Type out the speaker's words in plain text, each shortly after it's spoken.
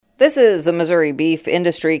This is a Missouri Beef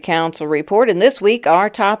Industry Council report, and this week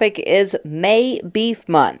our topic is May Beef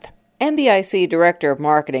Month. MBIC Director of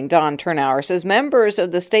Marketing Don Turnauer says members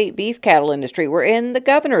of the state beef cattle industry were in the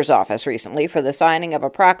governor's office recently for the signing of a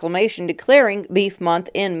proclamation declaring Beef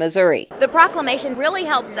Month in Missouri. The proclamation really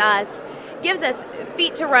helps us, gives us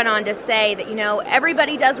feet to run on to say that,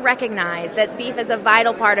 everybody does recognize that beef is a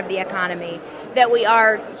vital part of the economy, that we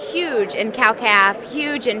are huge in cow-calf,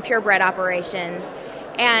 huge in purebred operations.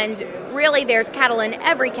 And really, there's cattle in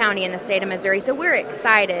every county in the state of Missouri, so we're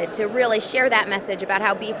excited to really share that message about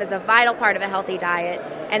how beef is a vital part of a healthy diet,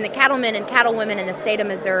 and the cattlemen and cattlewomen in the state of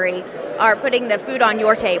Missouri are putting the food on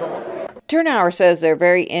your tables. Turnauer says they're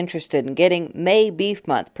very interested in getting May Beef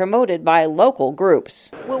Month promoted by local groups.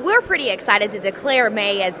 Well, we're pretty excited to declare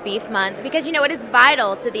May as Beef Month because, it is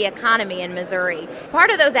vital to the economy in Missouri.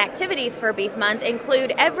 Part of those activities for Beef Month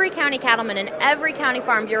include every county cattleman and every county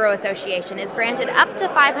farm bureau association is granted up to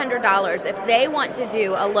 $500 if they want to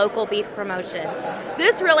do a local beef promotion.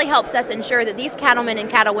 This really helps us ensure that these cattlemen and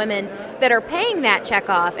cattlewomen that are paying that check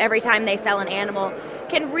off every time they sell an animal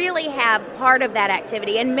can really have part of that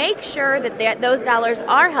activity and make sure that those dollars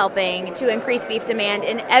are helping to increase beef demand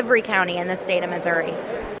in every county in the state of Missouri.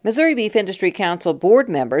 Missouri Beef Industry Council board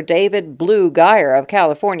member David Blue Geyer of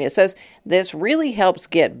California says this really helps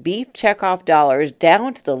get beef checkoff dollars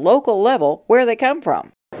down to the local level where they come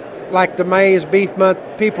from. Like the May is Beef Month,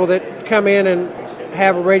 people that come in and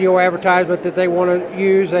have a radio advertisement that they want to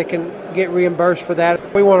use, they can get reimbursed for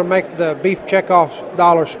that. We want to make the beef checkoff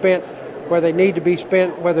dollars spent where they need to be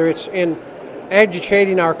spent, whether it's in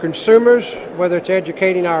educating our consumers, whether it's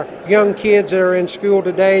educating our young kids that are in school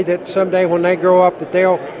today, that someday when they grow up that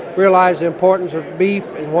they'll realize the importance of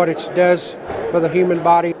beef and what it does for the human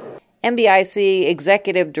body. MBIC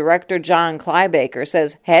Executive Director John Clybaker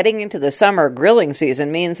says heading into the summer grilling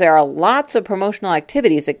season means there are lots of promotional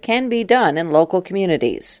activities that can be done in local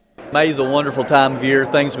communities. May is a wonderful time of year.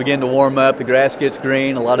 Things begin to warm up. The grass gets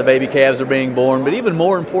green. A lot of baby calves are being born. But even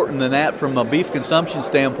more important than that from a beef consumption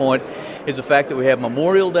standpoint is the fact that we have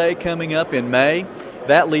Memorial Day coming up in May.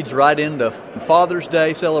 That leads right into Father's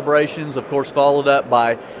Day celebrations, of course, followed up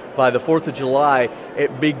by the 4th of July.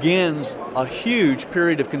 It begins a huge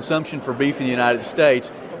period of consumption for beef in the United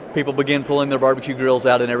States. People begin pulling their barbecue grills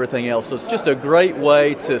out and everything else. So it's just a great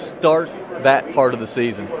way to start that part of the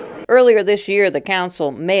season. Earlier this year, the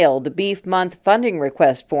council mailed Beef Month funding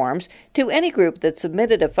request forms to any group that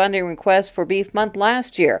submitted a funding request for Beef Month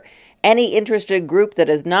last year. Any interested group that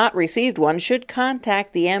has not received one should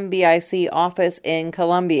contact the MBIC office in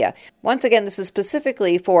Columbia. Once again, this is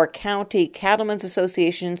specifically for county cattlemen's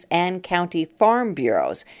associations and county farm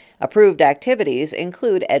bureaus. Approved activities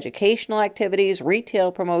include educational activities, retail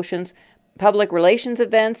promotions, public relations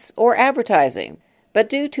events, or advertising. But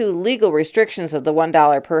due to legal restrictions of the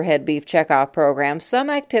 $1 per head beef checkoff program, some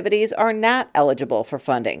activities are not eligible for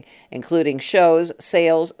funding, including shows,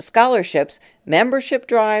 sales, scholarships, membership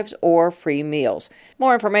drives, or free meals.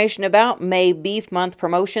 More information about May Beef Month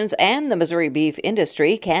promotions and the Missouri beef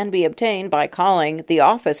industry can be obtained by calling the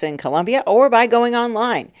office in Columbia or by going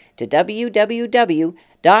online to www.mobeef.org.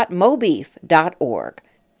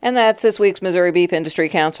 And that's this week's Missouri Beef Industry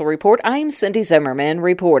Council report. I'm Cindy Zimmerman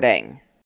reporting.